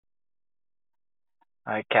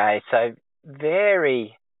Okay, so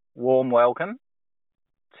very warm welcome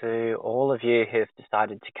to all of you who've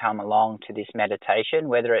decided to come along to this meditation,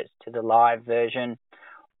 whether it's to the live version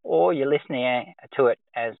or you're listening to it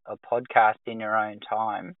as a podcast in your own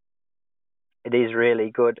time. It is really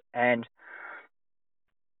good, and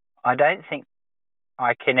I don't think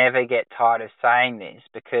I can ever get tired of saying this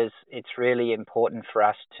because it's really important for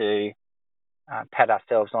us to pat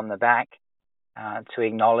ourselves on the back, to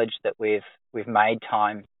acknowledge that we've made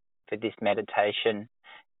time for this meditation.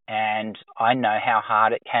 And I know how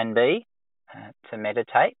hard it can be to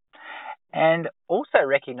meditate, and also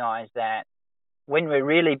recognize that when we're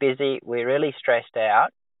really busy, we're really stressed out,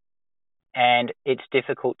 and it's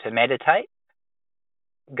difficult to meditate.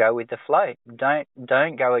 Go with the flow.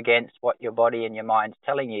 Don't go against what your body and your mind's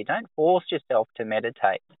telling you. Don't force yourself to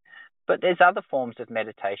meditate. But there's other forms of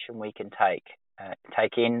meditation we can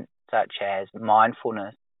take in, such as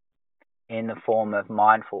mindfulness in the form of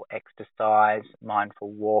mindful exercise, mindful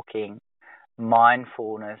walking,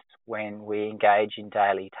 mindfulness when we engage in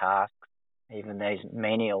daily tasks, even these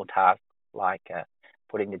menial tasks like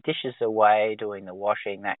putting the dishes away, doing the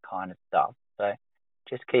washing, that kind of stuff. So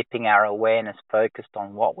just keeping our awareness focused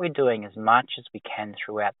on what we're doing as much as we can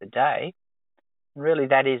throughout the day. Really,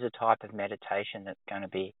 that is a type of meditation that's going to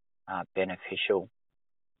be beneficial.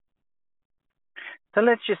 So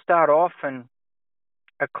let's just start off and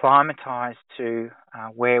acclimatize to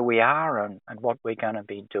where we are and what we're going to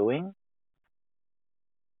be doing.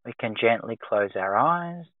 We can gently close our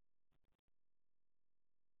eyes.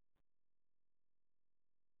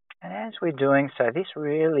 And as we're doing so, this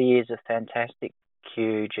really is a fantastic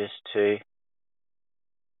cue just to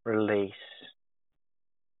release.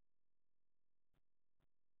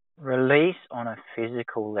 Release on a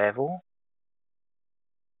physical level.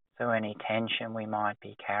 So any tension we might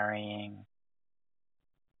be carrying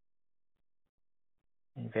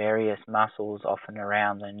in various muscles, often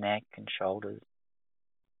around the neck and shoulders.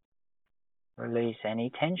 Release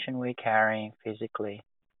any tension we're carrying physically.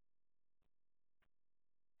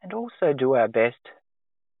 And also do our best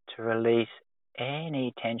to release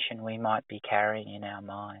any tension we might be carrying in our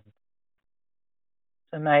mind.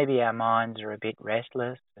 So maybe our minds are a bit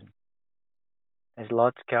restless and there's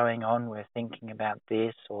lots going on. We're thinking about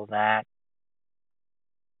this or that,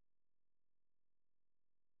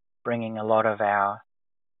 bringing a lot of our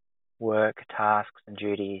work, tasks and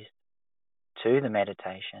duties to the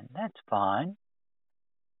meditation. That's fine.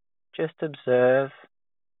 Just observe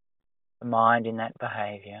the mind in that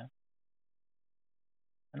behavior.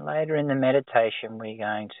 And later in the meditation, we're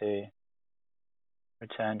going to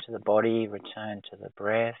return to the body, return to the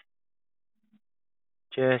breath,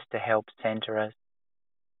 just to help center us,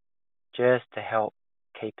 just to help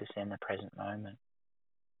keep us in the present moment.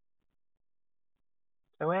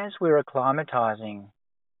 So as we're acclimatizing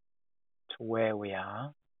to where we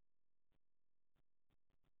are,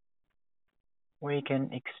 we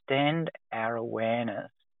can extend our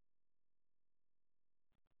awareness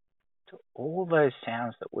to all those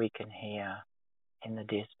sounds that we can hear in the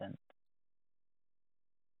distance.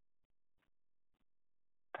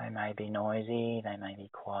 They may be noisy, they may be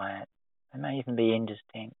quiet, they may even be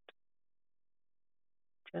indistinct.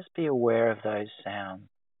 Just be aware of those sounds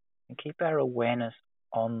and keep our awareness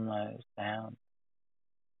on those sounds.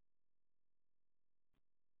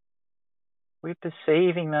 We're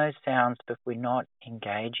perceiving those sounds, but we're not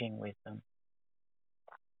engaging with them.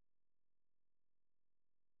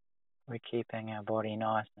 We're keeping our body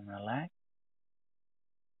nice and relaxed.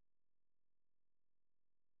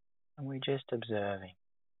 And we're just observing.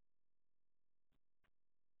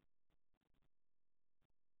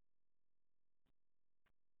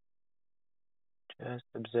 Just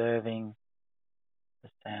observing the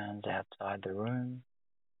sounds outside the room.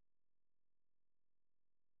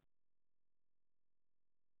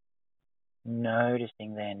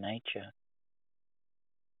 Noticing their nature,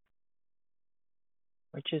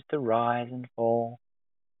 which is to rise and fall.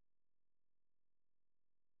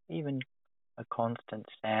 Even a constant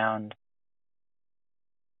sound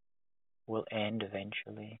will end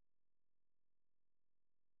eventually.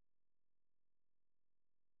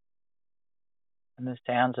 And the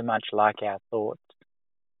sounds are much like our thoughts.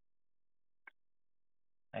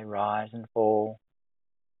 They rise and fall,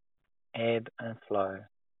 ebb and flow.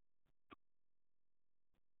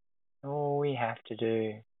 All we have to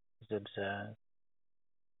do is observe.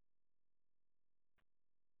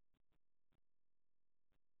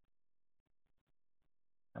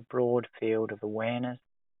 A broad field of awareness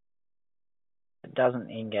that doesn't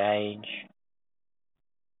engage,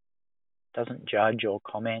 doesn't judge or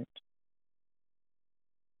comment.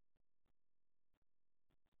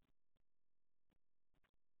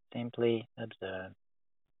 Simply observe.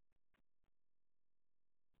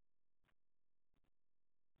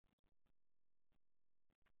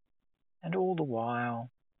 And all the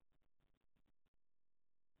while,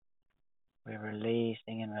 we're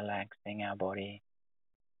releasing and relaxing our body,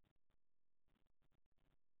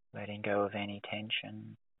 letting go of any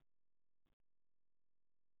tension.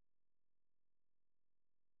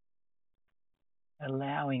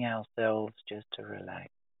 Allowing ourselves just to relax.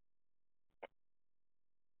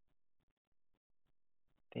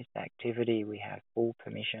 This activity, we have full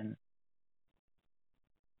permission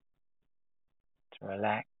to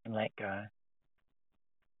relax and let go.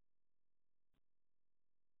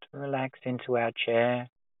 To relax into our chair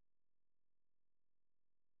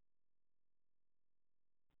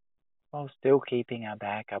while still keeping our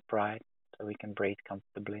back upright so we can breathe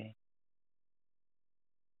comfortably.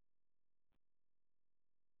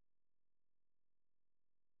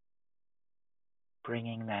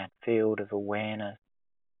 Bringing that field of awareness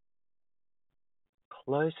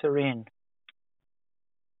closer in.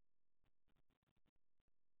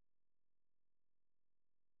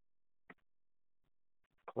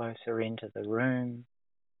 Closer into the room.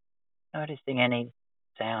 Noticing any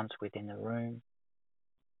sounds within the room.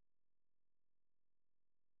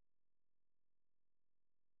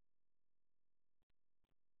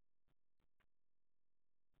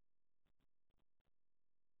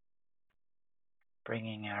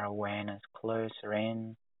 Bringing our awareness closer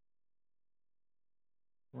in,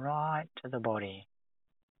 right to the body.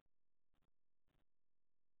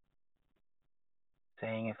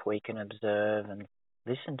 Seeing if we can observe and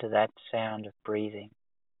listen to that sound of breathing.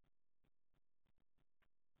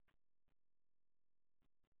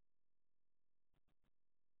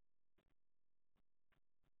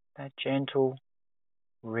 That gentle,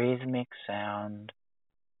 rhythmic sound.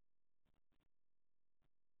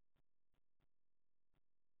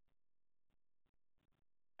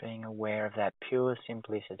 Being aware of that pure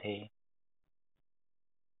simplicity.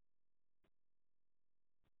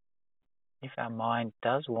 If our mind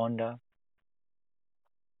does wander,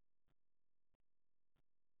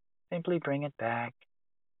 simply bring it back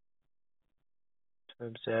to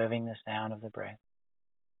observing the sound of the breath.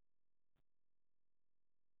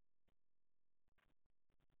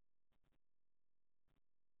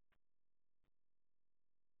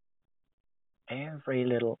 Every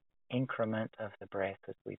little increment of the breath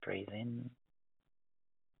as we breathe in.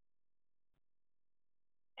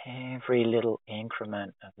 Every little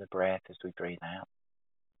increment of the breath as we breathe out.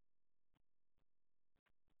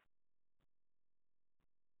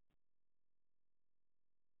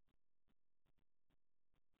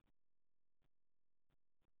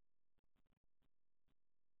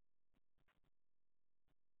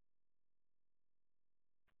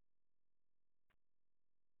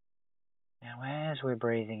 Now as we're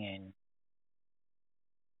breathing in,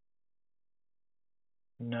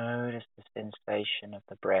 notice the sensation of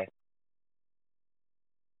the breath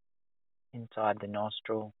inside the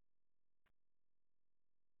nostril.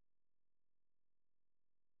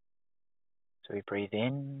 So we breathe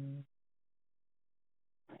in,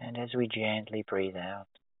 and as we gently breathe out.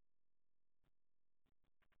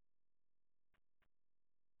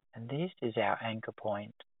 And this is our anchor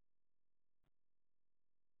point.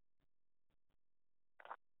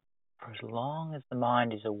 For as long as the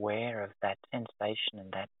mind is aware of that sensation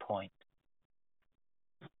and that point,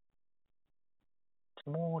 it's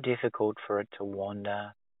more difficult for it to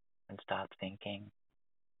wander and start thinking.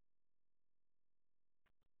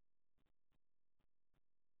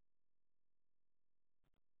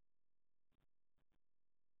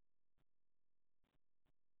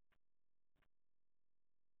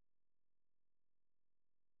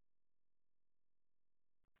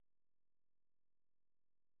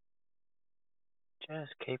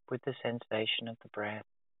 Just keep with the sensation of the breath.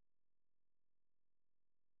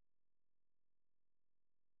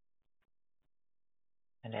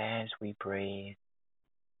 And as we breathe,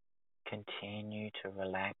 continue to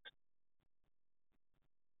relax.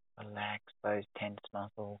 Relax those tense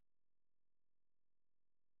muscles.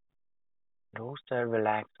 And also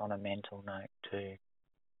relax on a mental note too.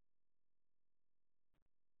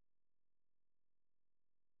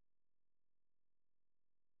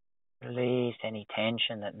 Release any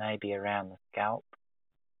tension that may be around the scalp.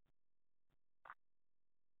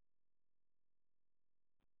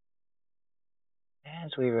 As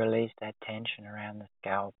we release that tension around the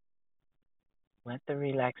scalp, let the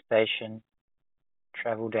relaxation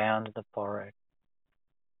travel down to the forehead,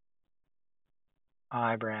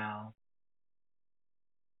 eyebrows,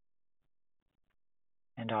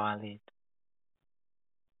 and eyelids.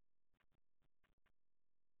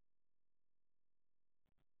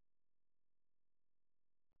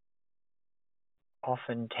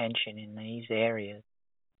 Often tension in these areas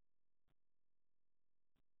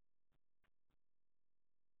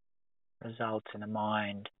results in a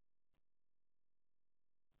mind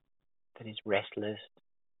that is restless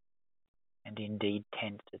and indeed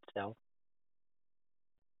tense itself.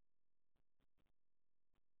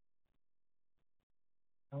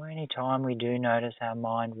 So any time we do notice our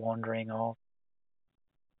mind wandering off,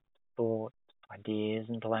 thoughts, ideas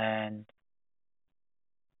and plans,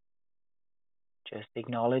 just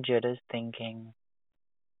acknowledge it as thinking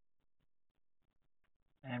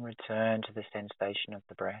and return to the sensation of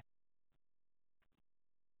the breath.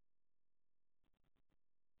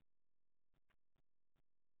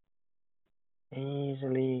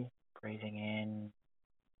 Easily breathing in,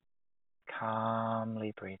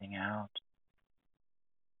 calmly breathing out.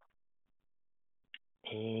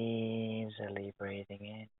 Easily breathing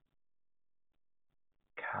in,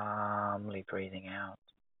 calmly breathing out.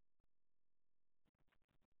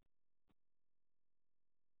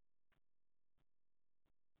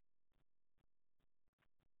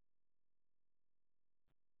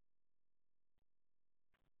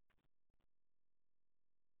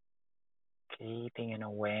 Keeping an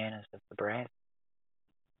awareness of the breath.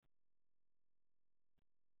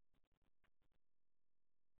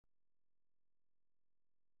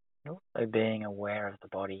 And also being aware of the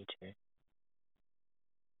body too.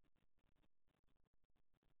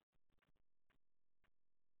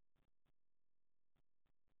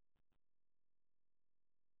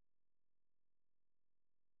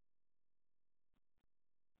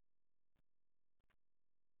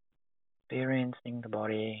 Experiencing the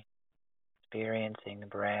body, experiencing the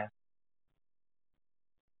breath,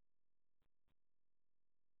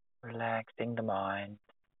 relaxing the mind,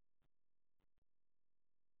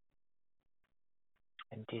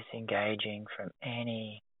 and disengaging from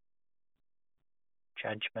any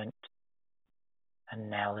judgment,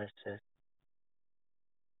 analysis,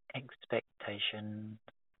 expectation.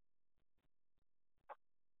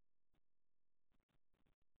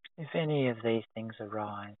 If any of these things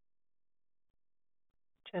arise,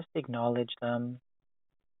 just acknowledge them,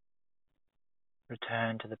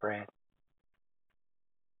 return to the breath.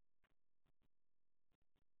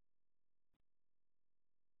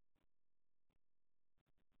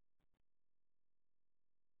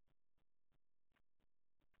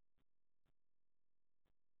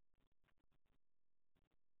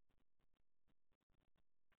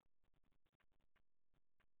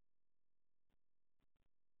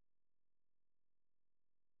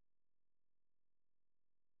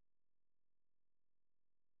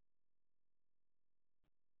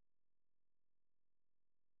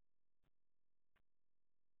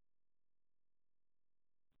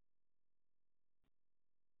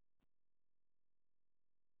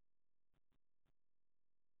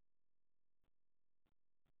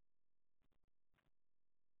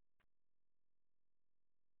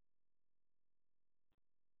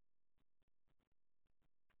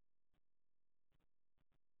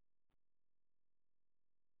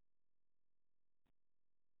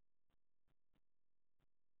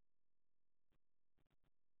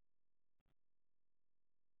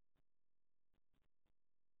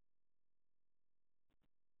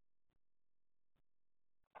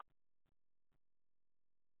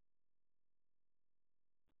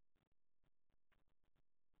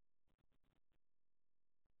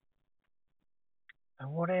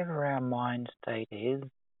 And whatever our mind state is,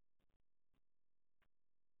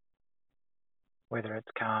 whether it's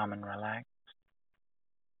calm and relaxed,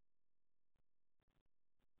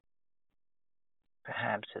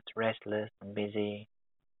 perhaps it's restless and busy,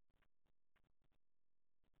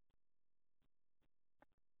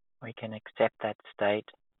 we can accept that state.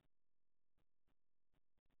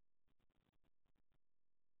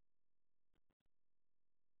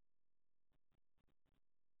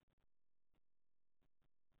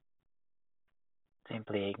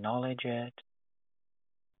 Simply acknowledge it.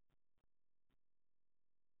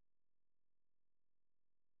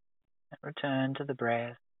 And return to the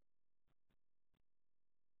breath.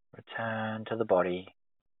 Return to the body.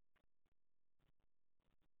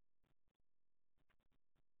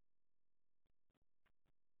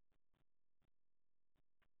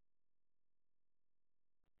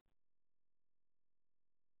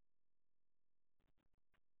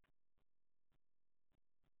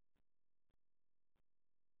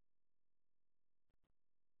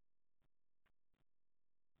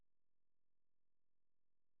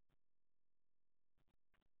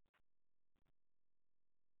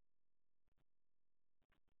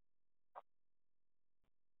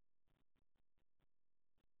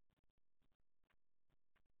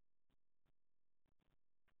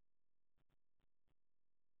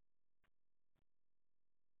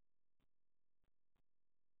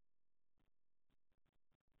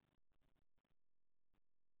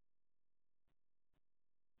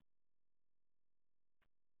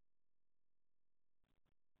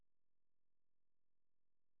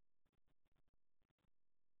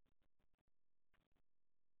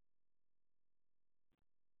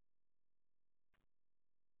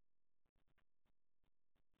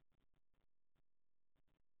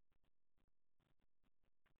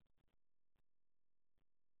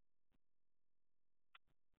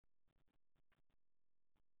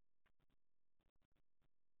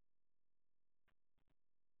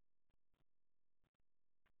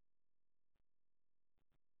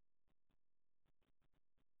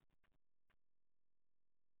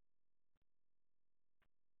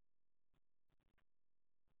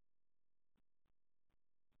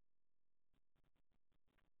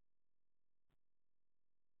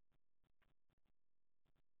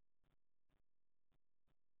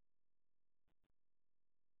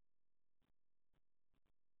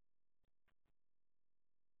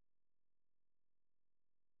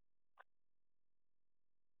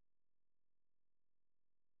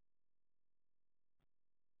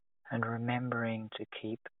 and remembering to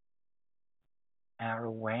keep our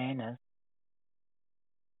awareness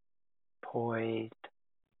poised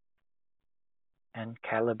and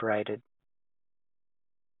calibrated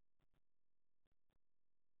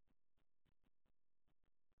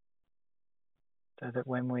so that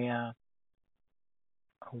when we are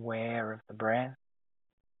aware of the breath,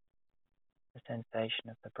 the sensation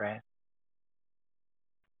of the breath,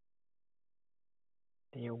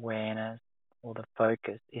 the awareness or the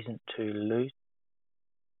focus isn't too loose.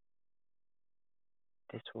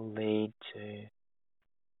 This will lead to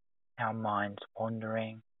our minds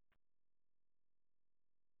wandering.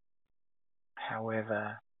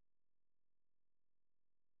 However,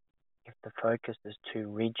 if the focus is too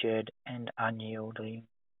rigid and unyielding,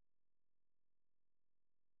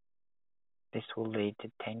 this will lead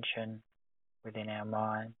to tension within our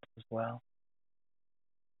minds as well.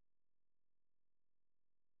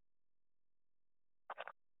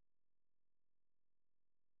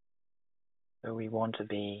 So we want to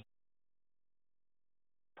be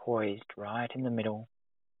poised right in the middle,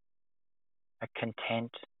 a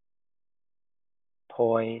content,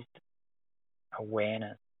 poised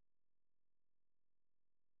awareness.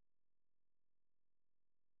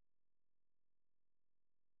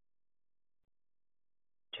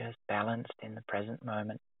 Just balanced in the present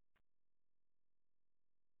moment.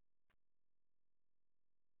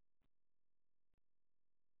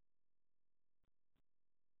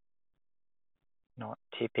 Not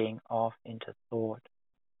tipping off into thought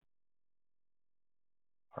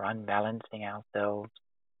or unbalancing ourselves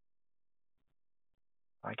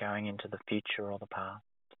by going into the future or the past.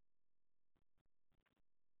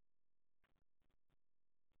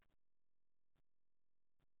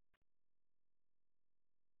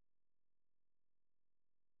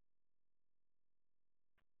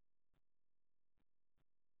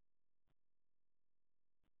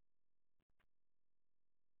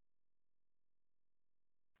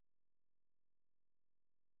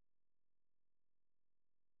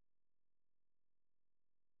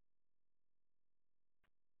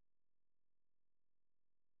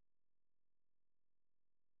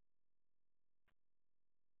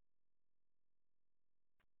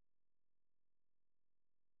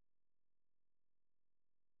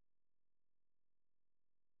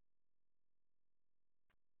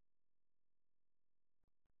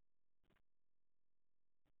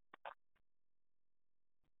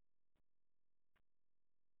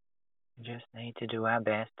 We just need to do our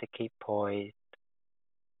best to keep poised.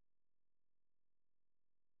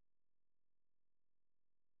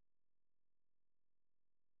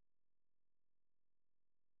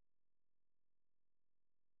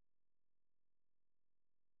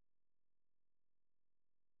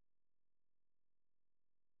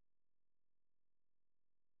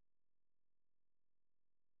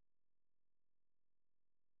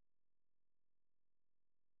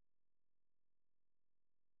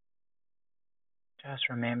 Just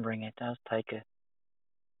remembering it does take a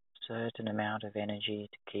certain amount of energy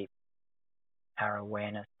to keep our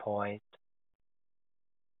awareness poised,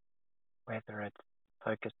 whether it's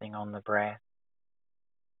focusing on the breath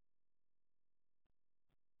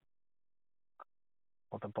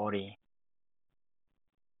or the body.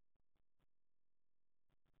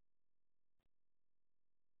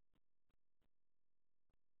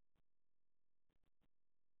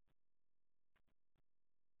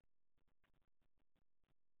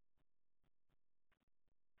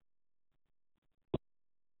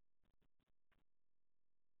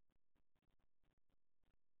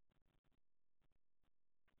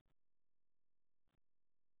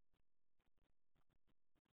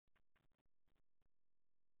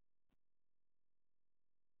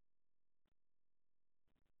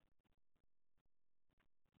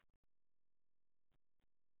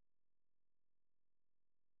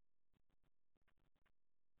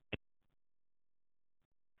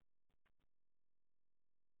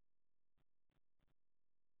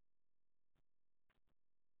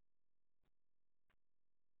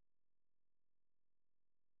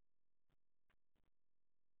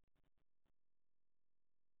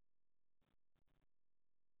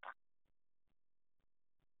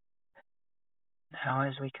 Now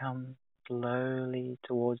as we come slowly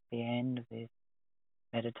towards the end of this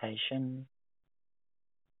meditation,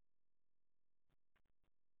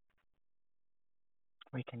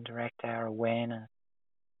 we can direct our awareness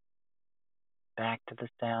back to the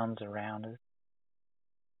sounds around us.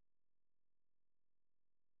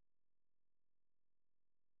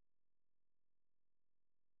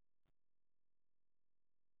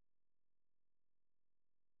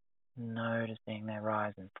 Noticing their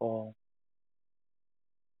rise and fall.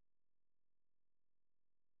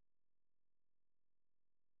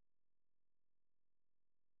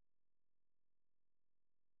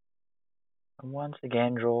 And once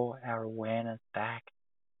again, draw our awareness back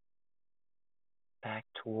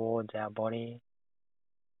towards our body.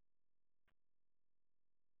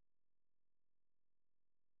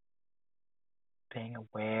 Being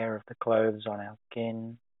aware of the clothes on our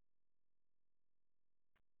skin.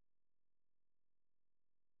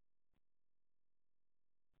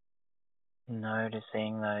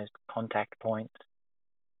 Noticing those contact points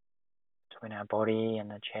between our body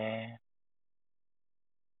and the chair.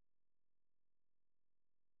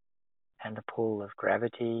 And the pull of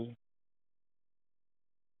gravity.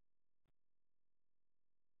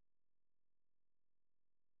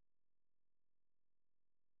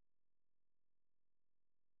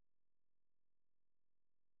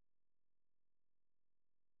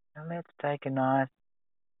 And let's take a nice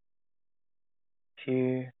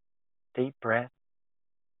few deep breaths.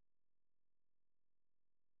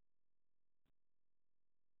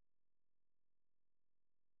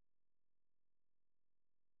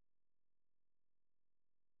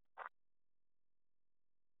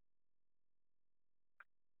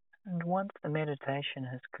 And once the meditation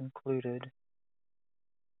has concluded,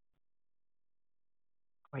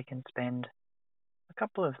 we can spend a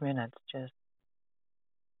couple of minutes just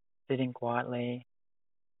sitting quietly,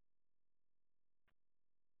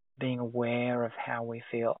 being aware of how we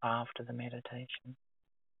feel after the meditation.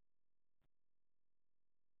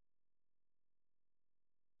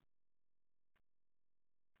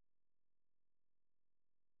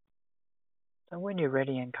 So when you're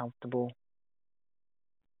ready and comfortable,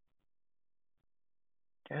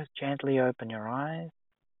 just gently open your eyes.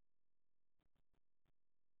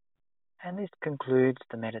 And this concludes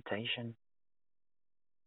the meditation.